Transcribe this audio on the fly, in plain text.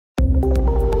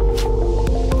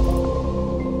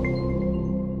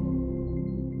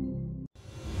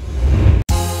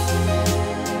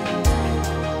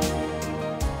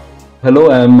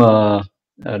Hello, I'm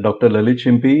Dr. Lalit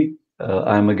Chimpi.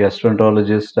 I'm a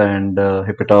gastroenterologist and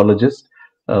hepatologist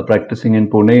practicing in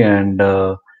Pune, and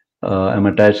I'm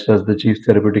attached as the Chief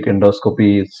Therapeutic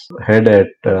Endoscopy head at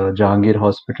Jahangir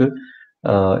Hospital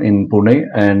in Pune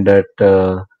and at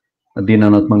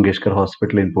Dinanath Mangeshkar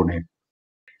Hospital in Pune.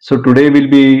 So today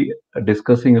we'll be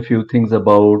discussing a few things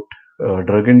about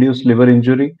drug-induced liver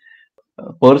injury.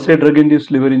 Per se,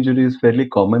 drug-induced liver injury is fairly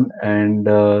common, and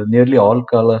nearly all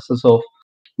classes of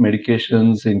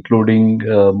medications, including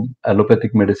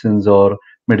allopathic medicines or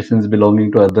medicines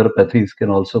belonging to other pathies,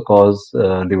 can also cause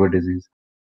liver disease.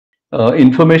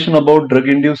 Information about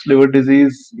drug-induced liver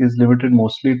disease is limited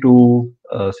mostly to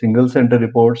single center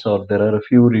reports, or there are a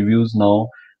few reviews now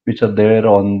which are there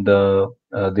on the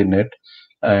net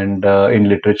and in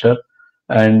literature.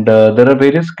 And there are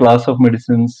various class of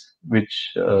medicines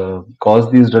which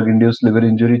cause these drug-induced liver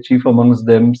injury. Chief amongst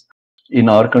them in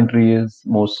our country is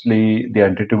mostly the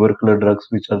anti-tubercular drugs,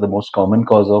 which are the most common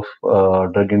cause of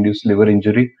drug-induced liver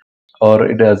injury,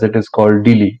 or as it is called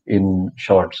DILI in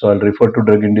short. So I'll refer to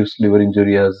drug-induced liver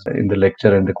injury as in the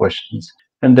lecture and the questions.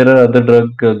 And there are other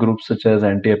drug groups such as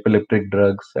anti-epileptic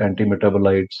drugs,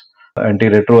 anti-metabolites,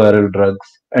 antiretroviral drugs,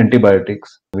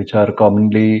 antibiotics, which are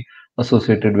commonly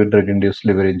associated with drug-induced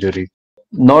liver injury.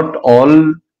 Not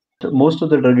all, most of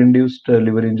the drug-induced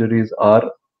liver injuries are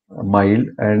mild,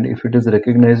 and if it is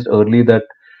recognized early that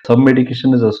some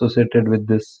medication is associated with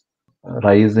this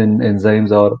rise in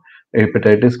enzymes or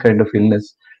hepatitis kind of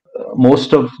illness,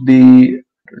 most of the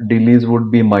delays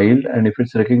would be mild, and if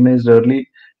it's recognized early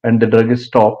and the drug is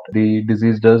stopped, the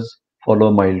disease does follow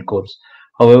a mild course.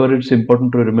 However, it's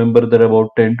important to remember that about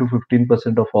 10 to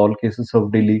 15% of all cases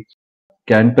of DILI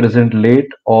can present late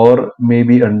or may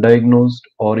be undiagnosed,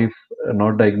 or if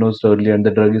not diagnosed early and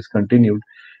the drug is continued,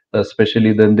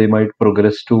 especially then they might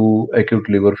progress to acute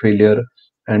liver failure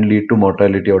and lead to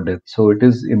mortality or death. So it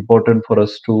is important for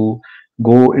us to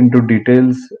go into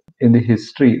details in the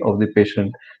history of the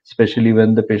patient, especially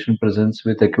when the patient presents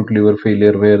with acute liver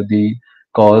failure where the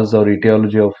cause or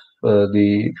etiology of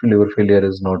the liver failure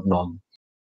is not known.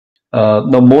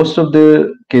 Now, most of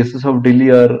the cases of DILI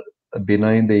are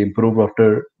benign, they improve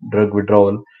after drug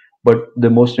withdrawal. But the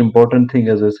most important thing,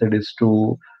 as I said, is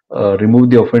to remove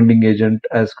the offending agent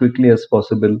as quickly as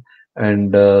possible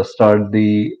and start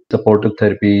the supportive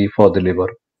therapy for the liver.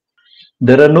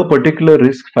 There are no particular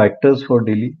risk factors for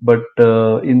DILI, but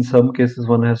in some cases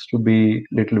one has to be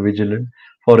little vigilant.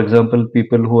 For example,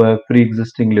 people who have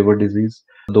pre-existing liver disease,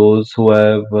 those who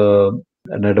have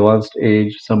an advanced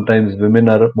age, sometimes women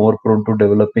are more prone to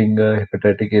developing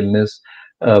hepatic illness,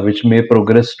 which may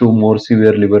progress to more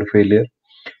severe liver failure.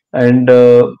 And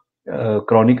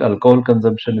chronic alcohol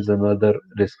consumption is another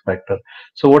risk factor.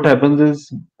 So what happens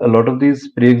is a lot of these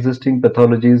pre-existing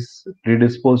pathologies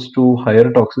predispose to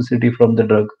higher toxicity from the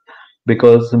drug,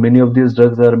 because many of these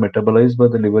drugs are metabolized by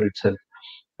the liver itself.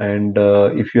 And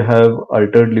if you have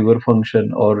altered liver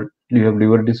function or you have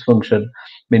liver dysfunction,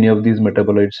 many of these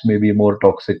metabolites may be more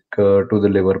toxic to the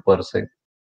liver per se.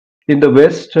 In the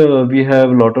West, we have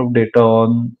a lot of data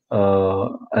on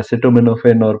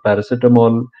acetaminophen or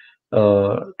paracetamol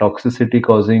toxicity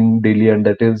causing DILI, and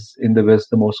that is in the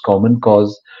West the most common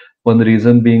cause. One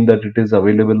reason being that it is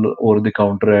available over the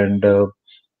counter, and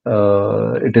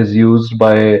it is used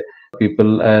by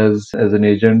people as an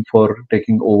agent for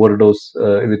taking overdose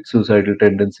with suicidal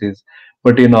tendencies.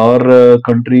 But in our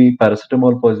country,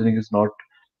 paracetamol poisoning is not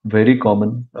very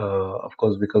common, of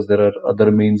course, because there are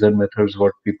other means and methods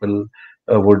what people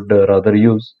would rather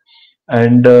use.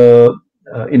 And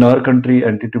in our country,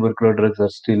 anti-tubercular drugs are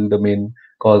still the main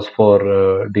cause for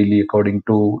DILI, according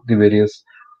to the various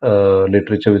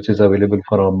literature which is available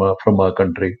from our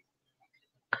country.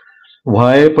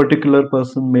 Why a particular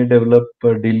person may develop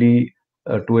DILI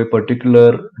to a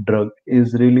particular drug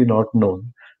is really not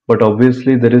known. But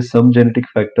obviously, there is some genetic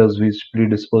factors which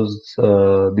predispose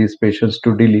these patients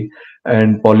to DILI,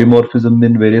 and polymorphism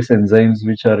in various enzymes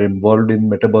which are involved in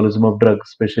metabolism of drugs,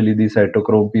 especially the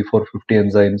cytochrome P450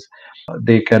 enzymes,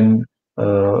 they can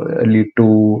lead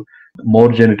to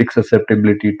more genetic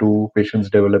susceptibility to patients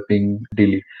developing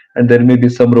DILI. And there may be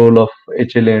some role of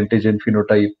HLA antigen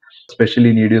phenotype,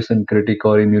 especially in idiosyncratic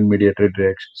or immune mediated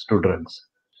reactions to drugs.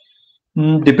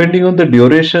 Depending on the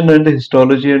duration and the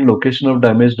histology and location of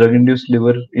damage, drug-induced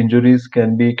liver injuries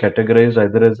can be categorized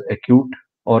either as acute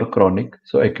or chronic.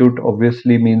 So acute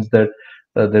obviously means that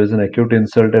there is an acute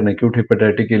insult and acute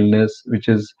hepatic illness, which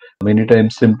is many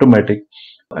times symptomatic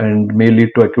and may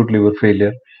lead to acute liver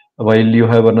failure. While you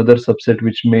have another subset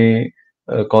which may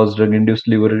cause drug-induced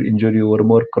liver injury over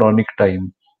more chronic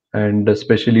time. and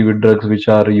especially with drugs which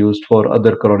are used for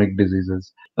other chronic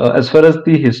diseases. As far as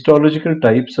the histological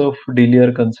types of DILI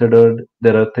are considered,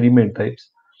 there are three main types.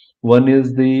 One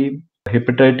is the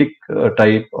hepatitic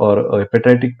type or a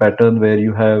hepatitic pattern where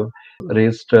you have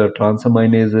raised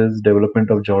transaminases,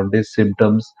 development of jaundice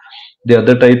symptoms. The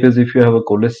other type is if you have a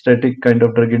cholestatic kind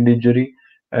of drug-induced injury,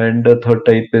 and the third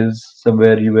type is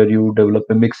somewhere where you develop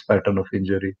a mixed pattern of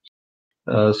injury.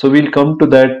 So we'll come to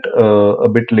that a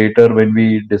bit later when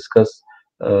we discuss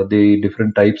the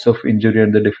different types of injury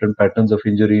and the different patterns of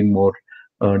injury in more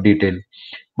detail.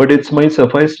 But it's my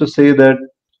suffice to say that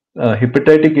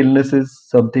hepatitic illness is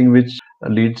something which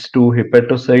leads to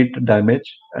hepatocyte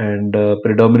damage and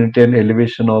predominantly an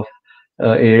elevation of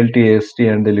ALT, AST,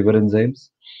 and the liver enzymes.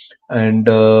 And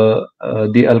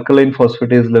the alkaline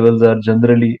phosphatase levels are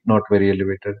generally not very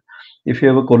elevated. If you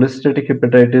have a cholestatic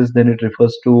hepatitis, then it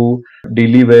refers to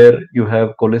DILI where you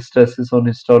have cholestasis on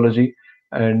histology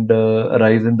and a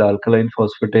rise in the alkaline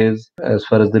phosphatase as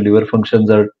far as the liver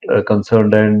functions are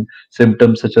concerned, and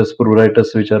symptoms such as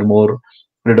pruritus, which are more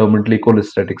predominantly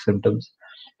cholestatic symptoms.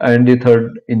 And the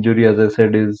third injury, as I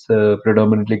said, is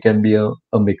predominantly can be a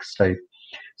mixed type.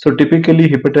 So typically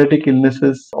hepatitic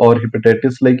illnesses or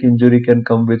hepatitis-like injury can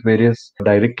come with various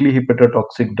directly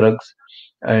hepatotoxic drugs,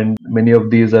 and many of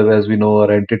these are, as we know,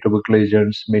 are antitubercular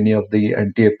agents, many of the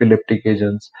anti-epileptic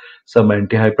agents, some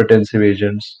antihypertensive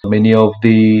agents, many of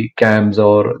the CAMs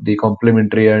or the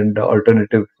complementary and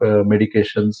alternative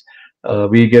medications.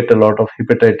 We get a lot of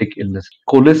hepatitic illness.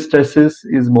 Cholestasis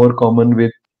is more common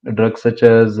with drugs such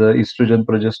as estrogen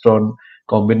progesterone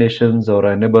combinations or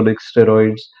anabolic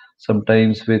steroids,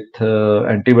 sometimes with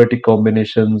antibiotic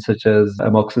combinations such as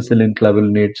amoxicillin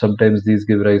clavulanate. Sometimes these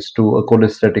give rise to a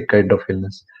cholestatic kind of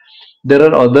illness. There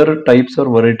are other types or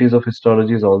varieties of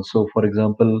histologies also. For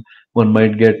example, one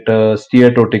might get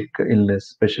steatotic illness,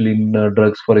 especially in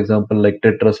drugs, for example, like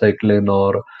tetracycline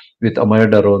or with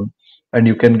amiodarone. And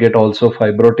you can get also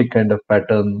fibrotic kind of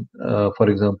pattern, for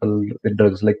example, with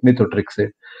drugs like methotrexate.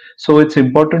 So it's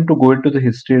important to go into the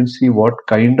history and see what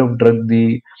kind of drug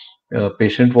the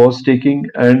patient was taking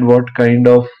and what kind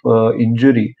of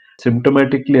injury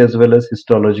symptomatically as well as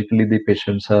histologically the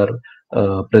patients are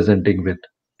presenting with.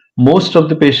 Most of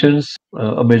the patients,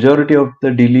 a majority of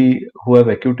the DILI who have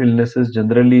acute illnesses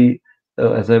generally,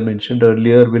 as I mentioned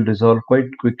earlier, will resolve quite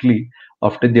quickly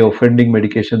after the offending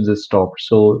medications is stopped.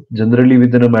 So generally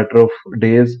within a matter of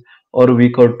days or a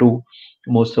week or two,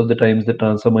 most of the times the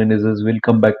transaminases will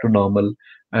come back to normal,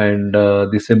 and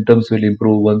the symptoms will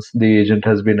improve once the agent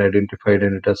has been identified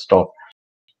and it has stopped.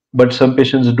 But some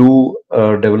patients do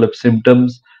develop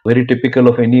symptoms very typical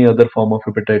of any other form of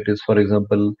hepatitis. For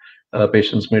example,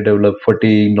 patients may develop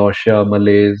fatigue, nausea,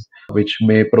 malaise, which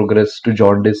may progress to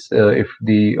jaundice if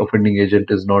the offending agent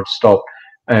is not stopped,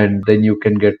 and then you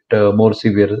can get more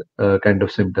severe kind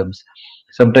of symptoms.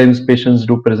 Sometimes patients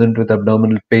do present with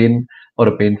abdominal pain or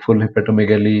a painful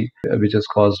hepatomegaly, which is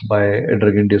caused by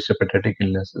drug-induced hepatitic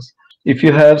illnesses. If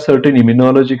you have certain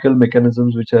immunological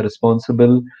mechanisms which are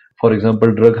responsible, for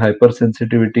example, drug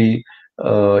hypersensitivity,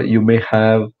 you may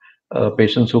have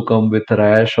patients who come with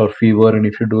rash or fever, and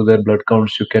if you do their blood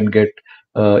counts, you can get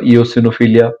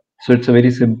eosinophilia. So it's a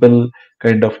very simple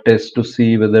kind of test to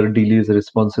see whether DILI is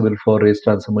responsible for raised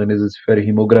transaminases. If your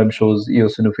hemogram shows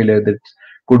eosinophilia, that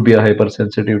could be a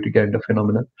hypersensitivity kind of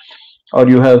phenomenon. Or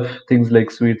you have things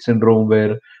like sweet syndrome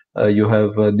where you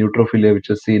have neutrophilia, which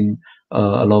is seen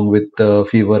along with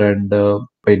fever and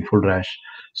painful rash.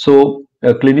 So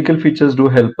clinical features do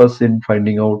help us in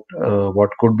finding out what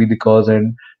could be the cause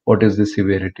and what is the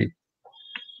severity.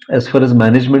 As far as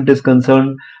management is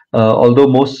concerned, although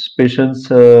most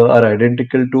patients are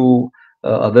identical to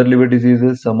other liver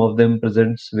diseases, some of them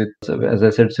presents with, as I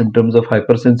said, symptoms of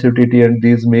hypersensitivity, and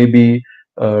these may be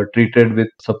treated with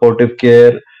supportive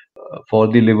care for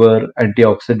the liver,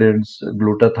 antioxidants,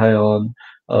 glutathione,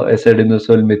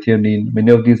 acetinosyl methionine.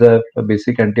 Many of these have a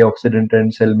basic antioxidant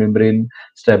and cell membrane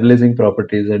stabilizing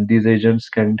properties, and these agents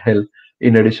can help.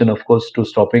 In addition, of course, to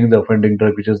stopping the offending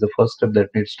drug, which is the first step that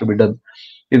needs to be done.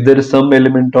 If there is some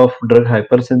element of drug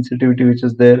hypersensitivity which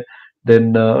is there,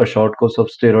 then a short course of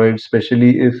steroids,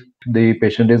 especially if the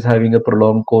patient is having a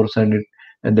prolonged course and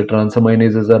the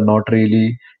transaminases are not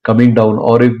really coming down,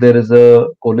 or if there is a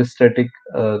cholestatic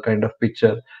kind of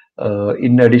picture,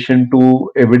 in addition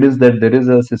to evidence that there is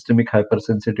a systemic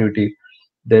hypersensitivity,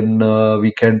 then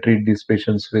we can treat these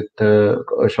patients with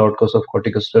a short course of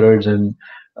corticosteroids, and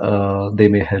they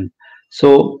may help.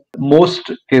 So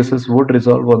most cases would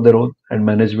resolve on their own, and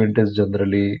management is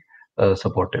generally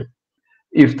supportive.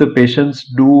 If the patients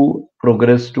do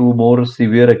progress to more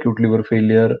severe acute liver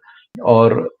failure,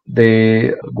 or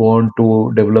they go on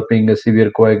to developing a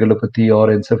severe coagulopathy or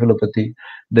encephalopathy,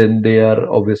 then they are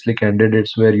obviously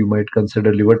candidates where you might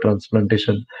consider liver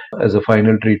transplantation as a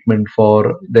final treatment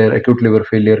for their acute liver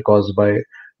failure caused by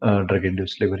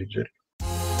drug-induced liver injury.